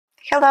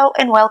Hello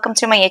and welcome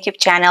to my YouTube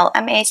channel.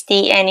 I'm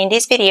Esther, and in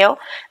this video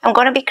I'm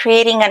going to be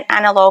creating an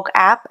analog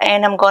app,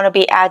 and I'm going to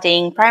be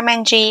adding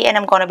PrimeNG, and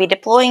I'm going to be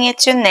deploying it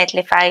to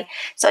Netlify.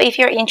 So if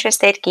you're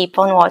interested, keep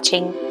on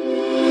watching.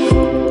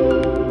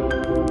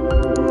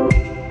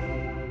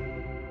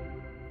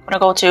 I'm going to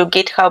go to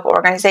GitHub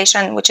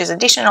organization, which is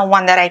additional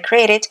one that I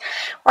created,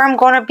 where I'm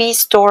going to be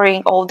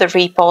storing all the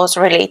repos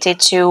related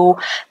to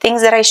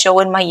things that I show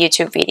in my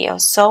YouTube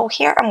videos. So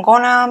here I'm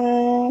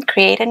going to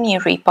create a new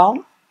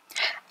repo.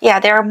 Yeah,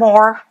 there are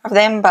more of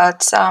them,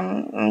 but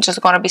I'm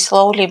just going to be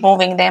slowly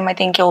moving them. I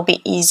think it'll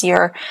be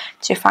easier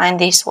to find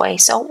this way.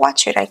 So what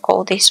should I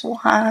call this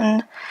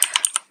one?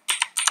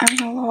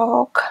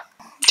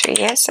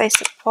 AnalogJS, I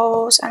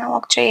suppose.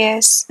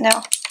 AnalogJS. No,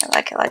 I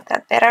like it like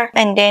that better.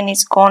 And then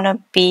it's going to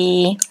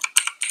be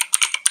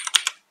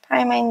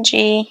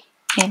PrimeNG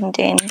and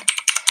then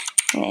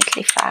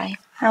Netlify.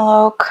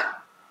 Analog,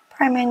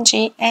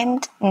 PrimeNG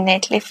and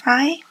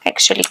Netlify.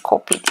 Actually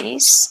copy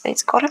this.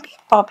 It's going to be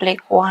a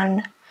public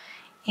one.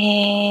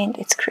 And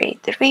let's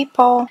create the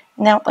repo.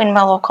 Now in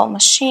my local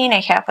machine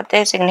I have a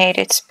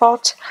designated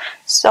spot,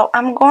 so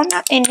I'm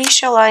gonna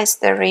initialize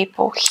the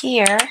repo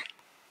here.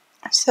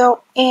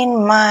 So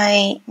in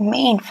my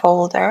main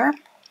folder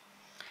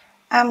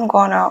I'm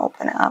gonna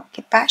open up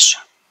Git bash,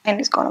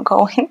 and it's gonna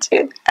go into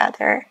the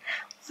other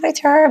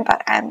monitor,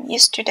 but I'm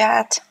used to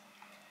that.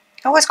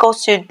 It always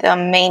goes to the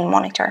main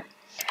monitor.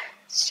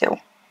 So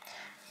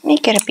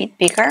make it a bit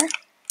bigger,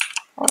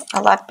 or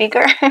a lot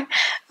bigger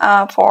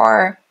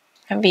for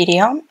a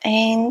video.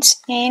 And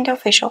in the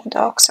official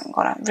docs I'm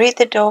gonna read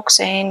the docs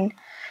and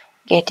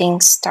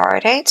getting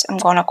started. I'm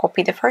gonna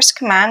copy the first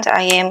command.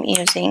 I am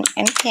using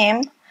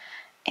npm,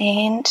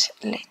 and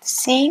let's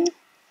see,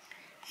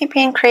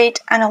 npm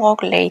create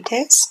analog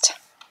latest.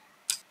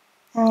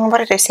 What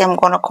did I say? I'm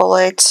gonna call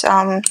it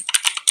analog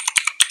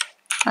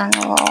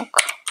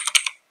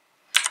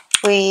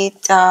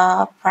with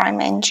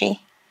PrimeNG.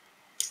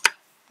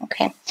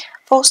 Okay.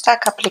 Full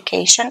stack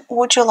application.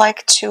 Would you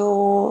like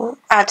to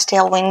add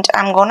Tailwind?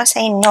 I'm gonna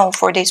say no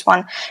for this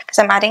one because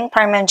I'm adding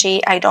PrimeNG.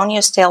 I don't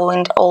use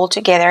Tailwind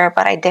altogether,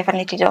 but I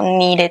definitely don't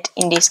need it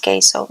in this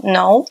case, so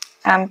no.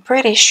 I'm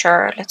pretty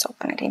sure, let's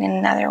open it in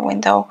another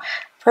window.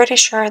 Pretty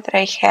sure that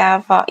I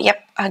have a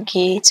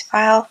Git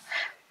file,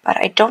 but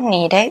I don't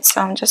need it,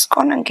 so I'm just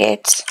gonna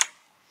get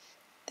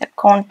the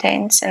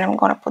contents and I'm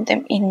gonna put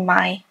them in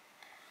my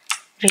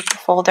repo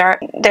folder.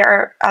 There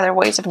are other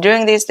ways of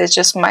doing this. That's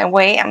just my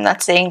way. I'm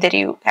not saying that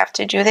you have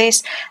to do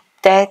this.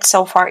 That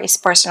so far is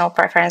personal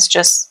preference,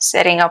 just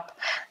setting up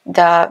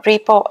the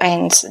repo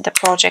and the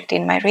project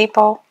in my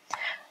repo.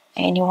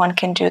 Anyone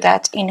can do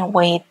that in a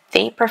way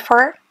they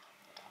prefer.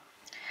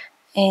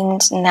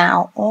 And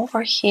now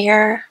over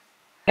here,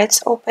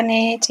 let's open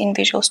it in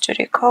Visual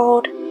Studio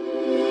Code.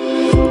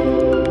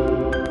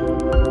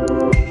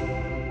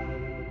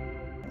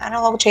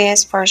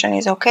 AnalogJS version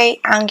is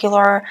okay.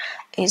 Angular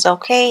is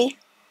okay.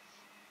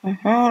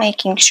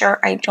 Making sure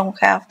I don't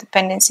have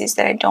dependencies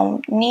that I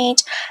don't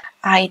need.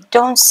 I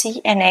don't see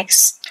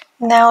NX.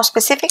 Now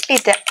specifically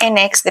the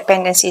NX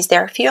dependencies,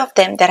 there are a few of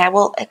them that I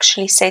will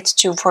actually set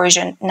to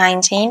version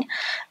 19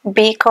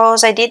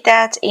 because I did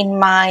that in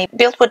my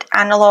Build with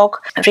Analog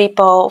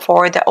repo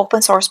for the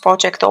open source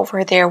project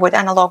over there with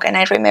Analog, and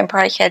I remember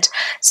I had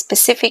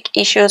specific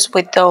issues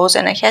with those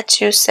and I had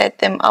to set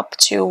them up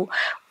to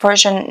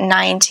version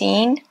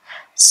 19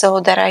 so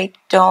that I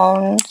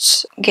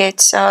don't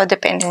get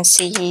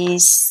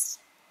dependencies,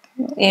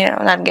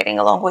 not getting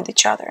along with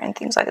each other and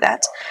things like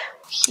that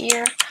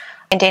here.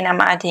 And then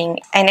I'm adding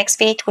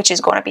NX which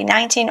is going to be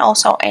 19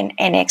 also, and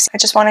NX. I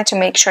just wanted to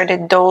make sure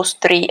that those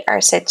three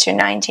are set to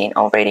 19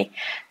 already,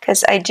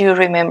 because I do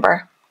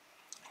remember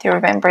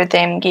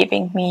them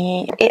giving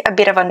me a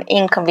bit of an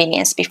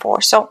inconvenience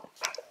before. So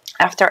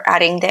after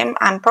adding them,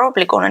 I'm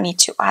probably going to need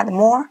to add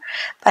more,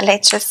 but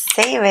let's just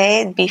save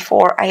it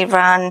before I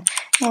run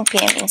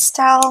npm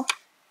install.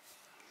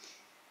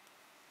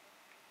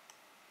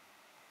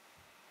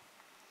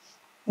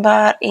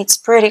 But it's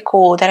pretty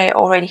cool that I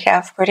already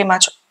have pretty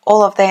much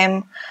all of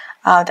them.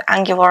 The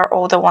Angular,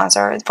 all the ones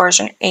are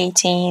version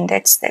 18.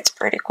 That's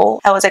pretty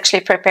cool. I was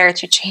actually prepared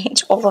to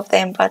change all of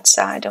them, but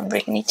I don't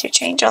really need to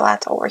change a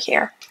lot over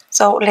here.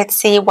 So let's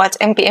see what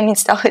npm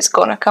install is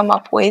gonna come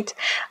up with.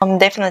 I'm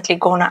definitely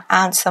gonna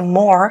add some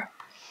more,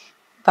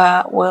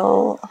 but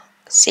we'll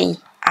see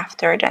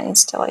after the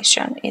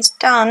installation is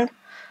done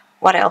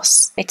what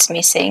else it's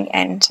missing,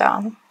 and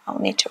I'll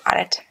need to add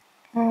it.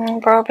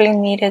 Probably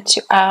needed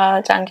to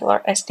add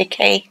Angular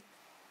SDK.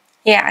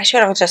 Yeah, I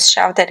should have just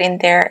shoved it in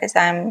there as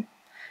I'm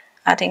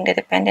adding the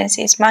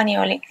dependencies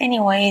manually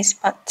anyways,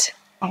 but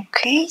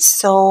okay.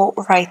 So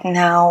right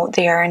now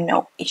there are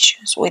no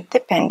issues with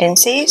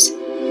dependencies.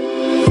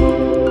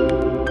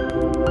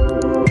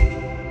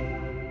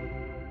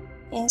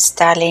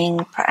 Installing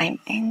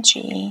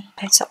PrimeNG.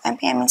 So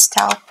npm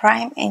install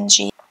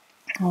PrimeNG.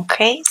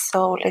 Okay,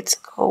 so let's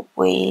go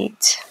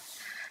with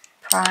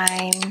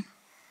PrimeIcons.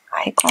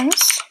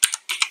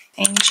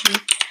 ng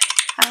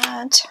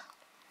add.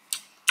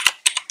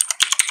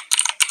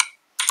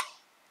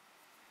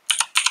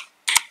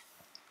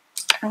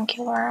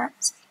 Angular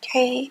is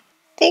okay. I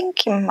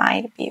think it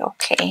might be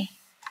okay.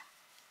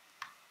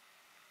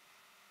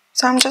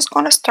 So I'm just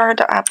going to start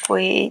the app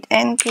with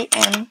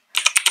npm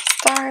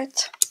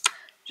start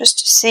just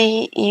to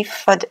see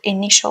if the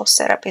initial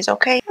setup is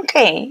okay.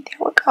 Okay, there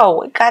we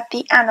go. We got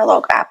the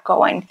analog app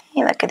going.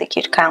 Hey, look at the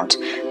cute count.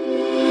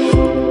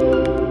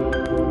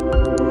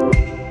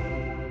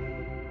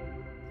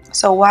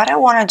 So what I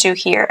want to do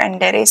here,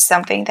 and that is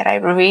something that I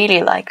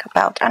really like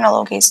about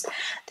analog, is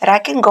that I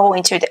can go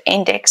into the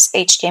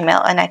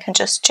index.html and I can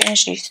just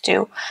change this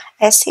to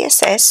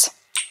SCSS.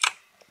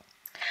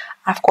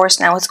 Of course,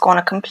 now it's going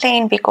to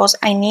complain because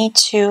I need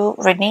to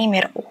rename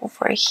it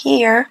over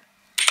here.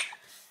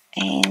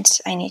 And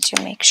I need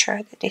to make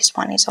sure that this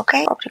one is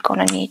okay. Probably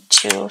going to need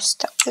to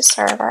stop the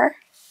server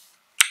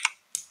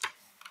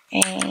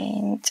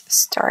and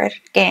start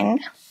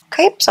again.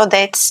 Okay, so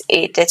that's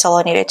it. That's all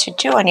I needed to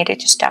do. I needed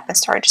to stop and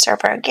start the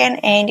server again,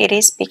 and it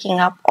is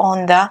picking up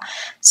on the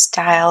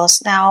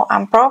styles. Now,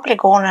 I'm probably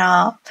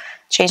gonna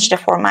change the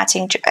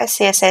formatting to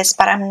SCSS,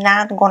 but I'm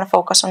not gonna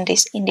focus on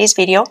this in this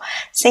video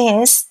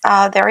since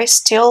there is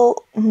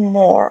still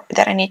more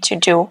that I need to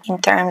do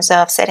in terms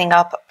of setting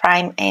up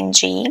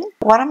PrimeNG.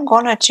 What I'm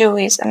gonna do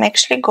is I'm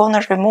actually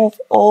gonna remove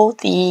all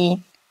the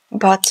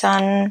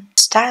button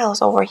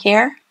styles over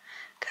here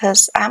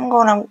because I'm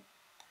gonna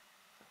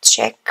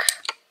check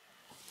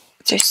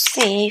to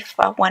see if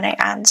when I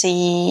add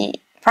the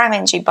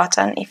PrimeNG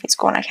button, if it's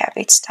going to have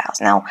its styles.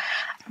 Now,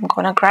 I'm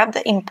going to grab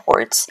the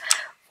imports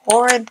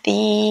for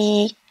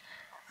the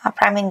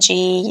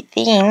PrimeNG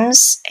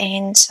themes,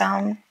 and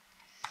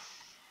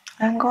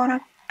I'm going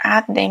to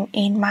add them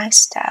in my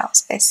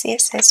styles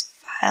SCSS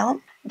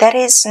file. That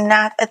is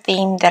not a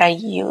theme that I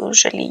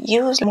usually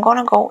use. I'm going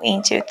to go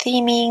into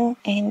theming,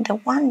 and the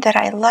one that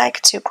I like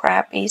to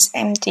grab is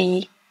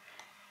MD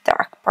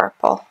Dark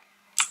Purple.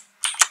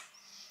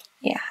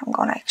 Yeah, I'm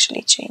gonna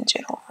actually change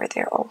it over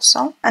there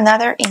also.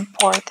 Another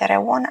import that I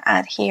want to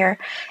add here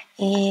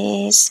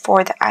is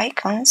for the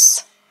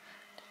icons.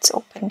 Let's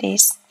open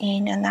this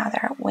in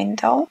another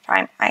window,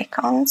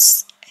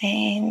 PrimeIcons,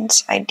 and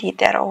I did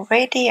that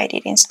already. I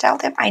did install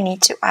them. I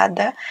need to add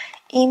the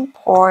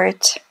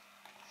import,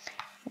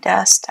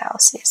 the style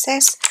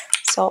CSS.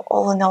 So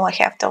all in all, I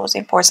have those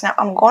imports. Now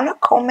I'm gonna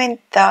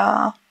comment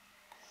the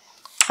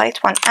right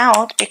one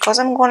out because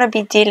I'm gonna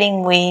be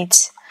dealing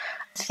with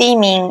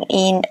theming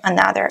in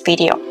another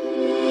video.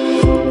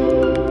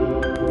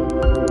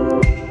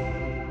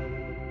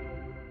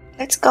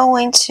 Let's go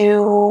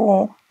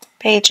into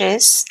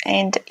pages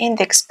and the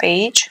index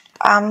page.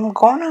 I'm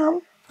gonna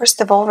first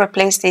of all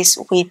replace this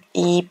with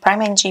the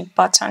PrimeNG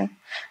button.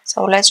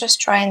 So let's just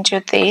try and do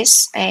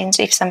this, and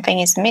if something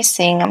is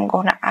missing, I'm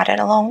gonna add it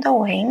along the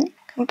way.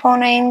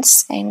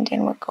 Components, and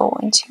then we'll go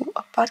into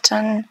a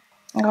button.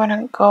 I'm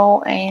gonna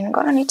go and I'm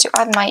gonna need to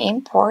add my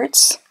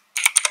imports.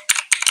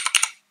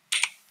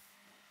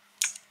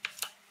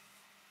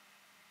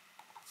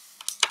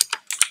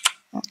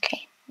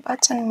 Okay,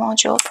 button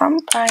module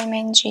from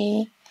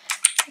PrimeNG,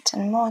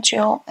 button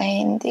module,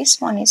 and this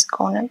one is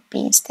gonna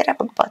be, instead of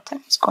a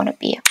button, it's gonna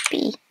be a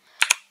P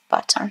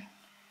button.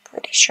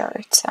 Pretty sure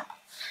it's a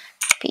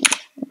P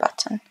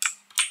button.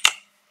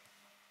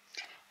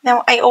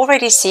 Now I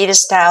already see the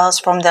styles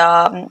from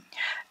the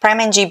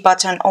PrimeNG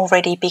button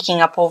already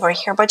picking up over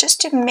here, but just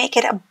to make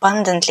it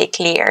abundantly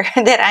clear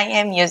that I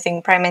am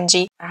using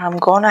PrimeNG, I'm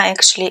gonna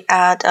actually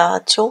add a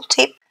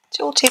tooltip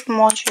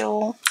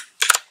module.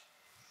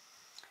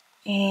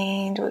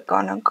 And we're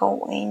gonna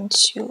go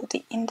into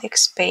the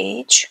index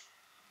page,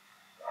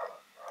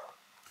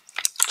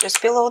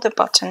 just below the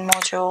button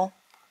module.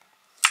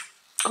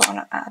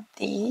 Gonna add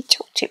the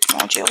tooltip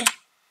module.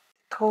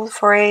 Code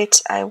for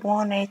it, I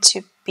want it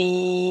to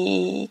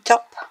be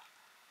top.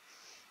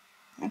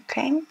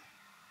 Okay.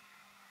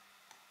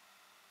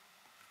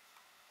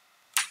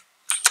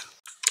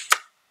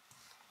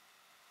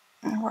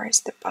 And where is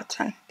the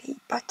button? The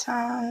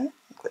button.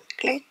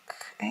 Click,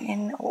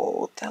 and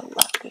all the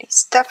lovely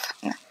stuff.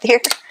 Not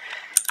there.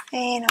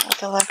 And all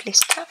the lovely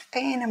stuff.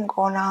 And I'm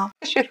gonna,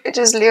 should I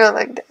just leave it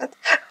like that?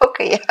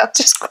 Okay, yeah, I'm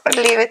just gonna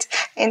leave it.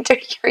 Enter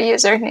your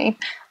username.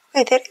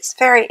 Okay, that is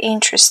very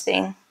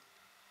interesting.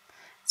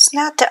 It's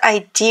not the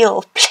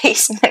ideal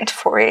placement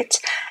for it.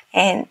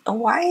 And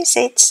why is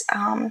it,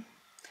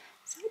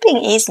 something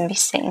is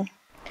missing.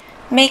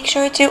 Make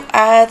sure to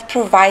add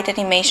provide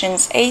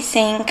animations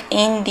async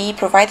in the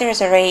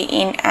providers array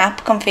in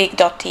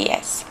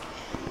appconfig.ts.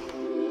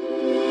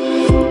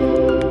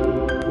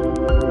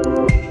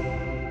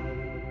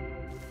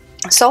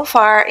 So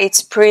far,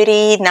 it's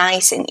pretty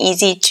nice and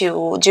easy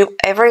to do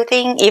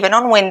everything, even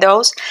on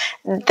Windows.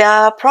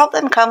 The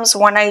problem comes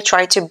when I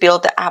try to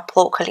build the app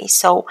locally.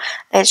 So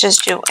let's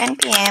just do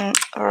npm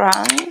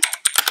run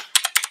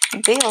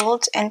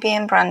build,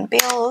 npm run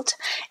build,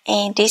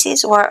 and this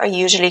is where I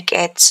usually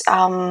get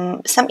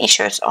some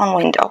issues on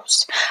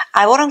Windows.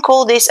 I wouldn't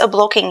call this a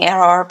blocking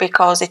error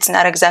because it's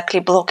not exactly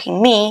blocking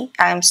me.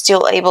 I'm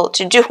still able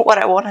to do what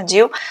I want to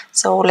do.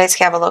 So let's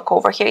have a look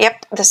over here.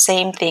 Yep, the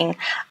same thing.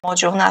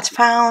 Module not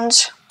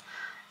found.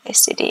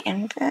 std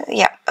and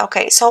yeah,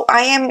 okay, so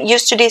I am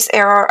used to this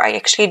error. I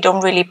actually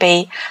don't really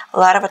pay a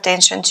lot of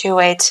attention to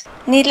it.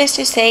 Needless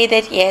to say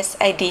that yes,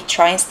 I did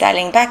try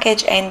installing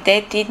package and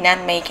that did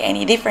not make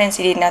any difference.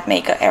 It did not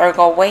make an error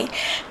go away.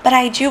 But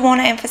I do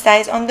want to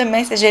emphasize on the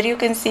message that you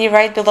can see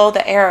right below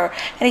the error,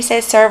 and it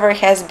says server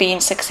has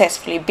been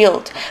successfully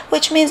built,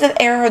 which means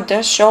that error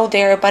does show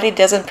there, but it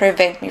doesn't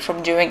prevent me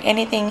from doing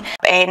anything.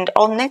 And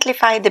on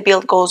Netlify the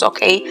build goes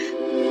okay.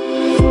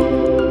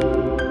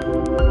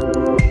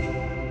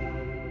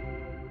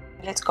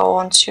 Let's go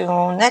on to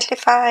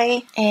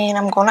Netlify, and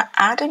I'm gonna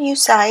add a new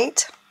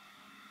site,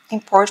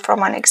 import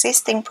from an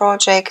existing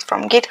project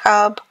from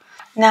GitHub.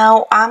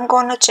 Now I'm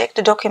gonna check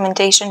the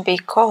documentation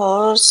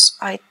because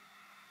I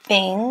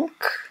think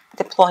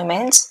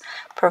deployments,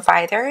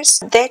 providers,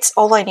 that's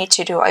all I need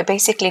to do. I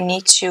basically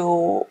need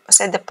to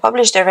set the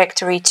publish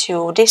directory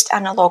to dist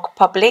analog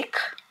public,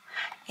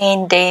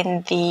 and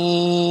then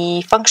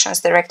the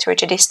functions directory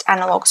to dist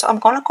analog. So I'm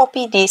gonna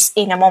copy this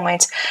in a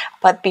moment,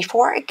 but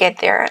before I get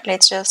there,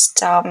 let's just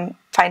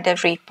find a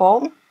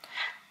repo,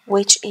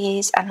 which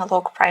is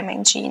analog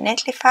PrimeNG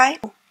Netlify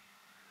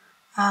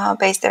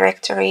base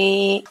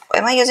directory.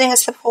 Am I using a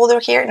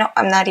subfolder here? No,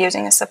 I'm not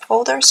using a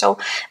subfolder. So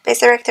base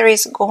directory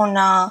is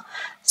gonna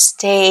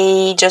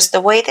stay just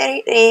the way that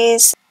it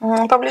is.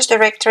 Publish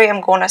directory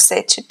I'm gonna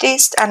set to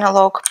dist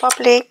analog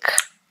public.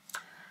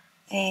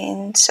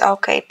 And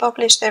okay,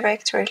 publish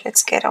directory,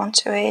 let's get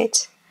onto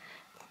it.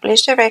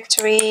 Publish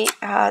directory,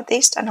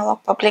 dist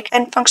analog public,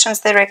 and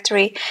functions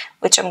directory,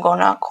 which I'm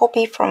gonna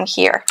copy from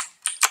here.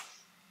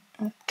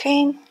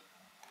 Okay.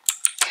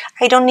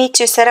 I don't need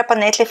to set up a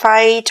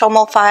Netlify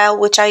TOML file,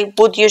 which I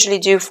would usually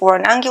do for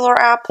an Angular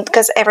app,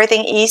 because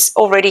everything is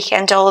already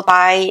handled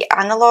by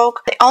Analog.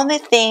 The only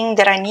thing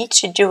that I need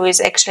to do is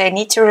actually I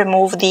need to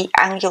remove the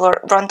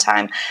Angular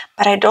runtime,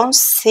 but I don't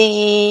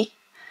see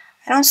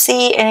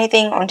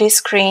anything on this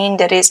screen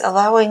that is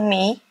allowing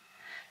me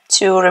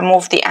to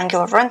remove the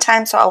Angular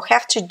runtime, so I'll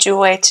have to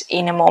do it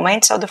in a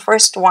moment. So the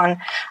first one,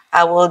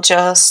 I will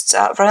just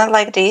run it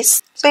like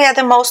this. So yeah,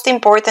 the most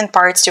important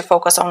parts to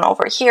focus on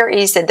over here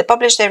is that the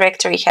publish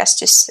directory has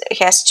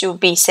to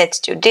be set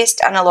to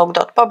dist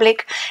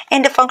analog.public,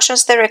 and the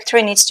functions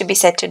directory needs to be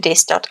set to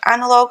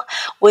dist.analog,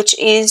 which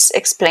is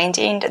explained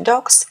in the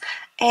docs.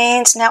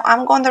 And now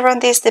I'm going to run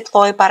this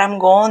deploy, but I'm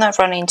going to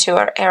run into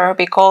an error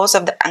because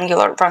of the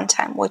Angular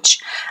runtime, which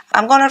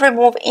I'm going to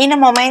remove in a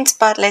moment,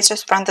 but let's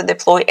just run the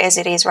deploy as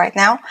it is right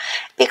now,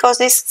 because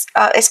this,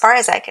 as far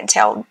as I can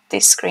tell,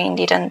 this screen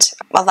didn't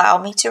allow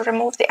me to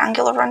remove the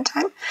Angular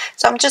runtime.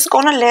 So I'm just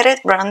going to let it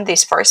run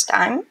this first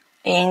time,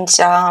 and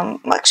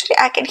actually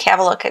I can have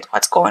a look at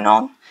what's going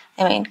on.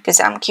 I mean, because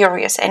I'm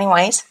curious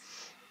anyways.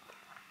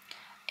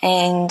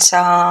 And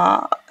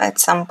at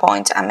some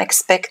point I'm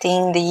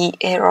expecting the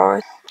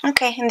error.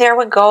 Okay, and there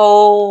we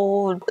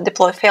go.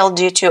 Deploy failed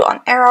due to an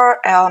error.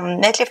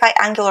 Netlify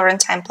Angular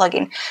runtime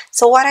plugin.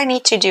 So what I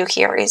need to do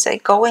here is I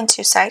go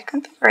into site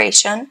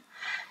configuration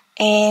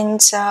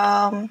and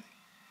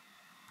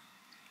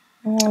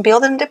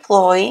build and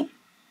deploy.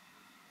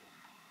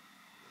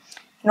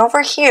 And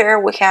over here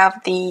we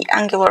have the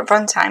Angular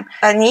runtime.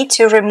 I need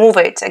to remove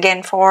it.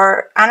 Again,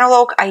 for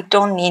Analog, I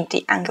don't need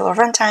the Angular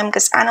runtime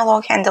because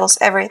Analog handles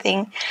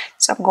everything.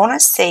 So I'm gonna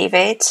save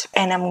it,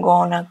 and I'm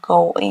gonna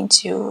go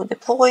into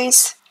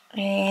deploys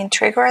and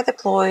trigger a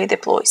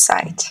deploy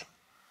site.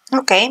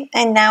 Okay,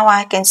 and now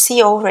I can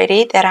see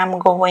already that I'm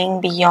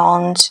going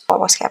beyond what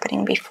was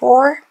happening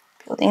before.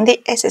 Building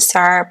the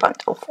SSR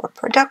bundle for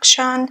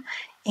production,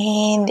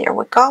 and there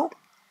we go.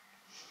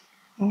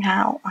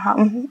 Now,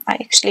 I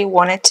actually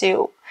wanted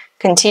to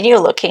continue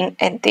looking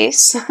at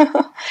this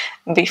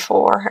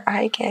before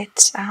I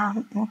get,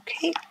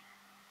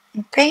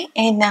 okay,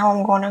 and now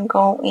I'm gonna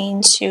go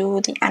into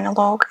the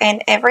Analog,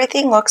 and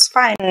everything looks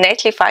fine.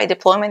 Netlify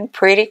deployment,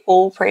 pretty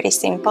cool, pretty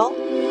simple.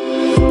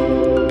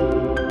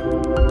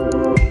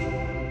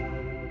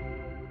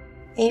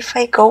 If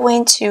I go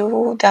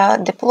into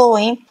the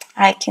deploy,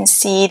 I can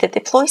see the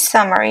deploy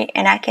summary,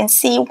 and I can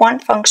see one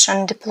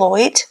function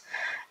deployed.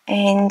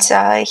 And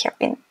I have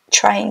been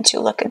trying to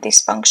look at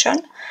this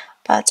function,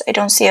 but I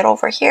don't see it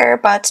over here.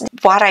 But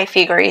what I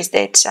figure is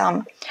that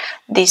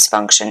this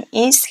function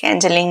is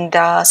handling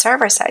the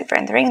server-side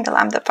rendering, the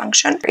Lambda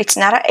function. It's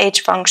not an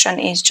edge function,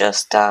 it's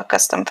just a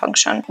custom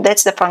function.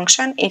 That's the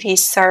function, it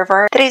is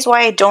server. That is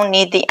why I don't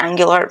need the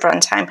Angular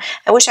runtime.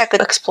 I wish I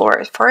could explore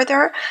it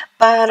further,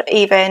 but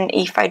even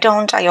if I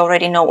don't, I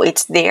already know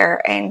it's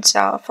there, and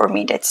for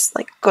me that's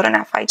like good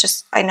enough.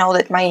 I know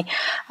that my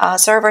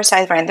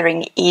server-side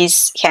rendering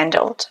is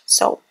handled.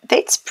 So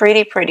that's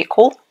pretty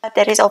cool. But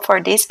that is all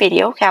for this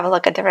video. Have a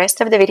look at the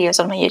rest of the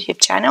videos on my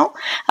YouTube channel.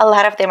 A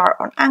lot of them are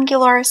on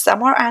Angular,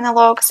 some are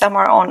Analog, some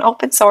are on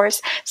open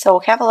source. So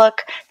have a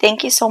look.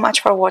 Thank you so much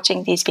for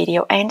watching this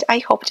video, and I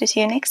hope to see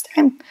you next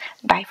time.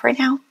 Bye for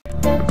now.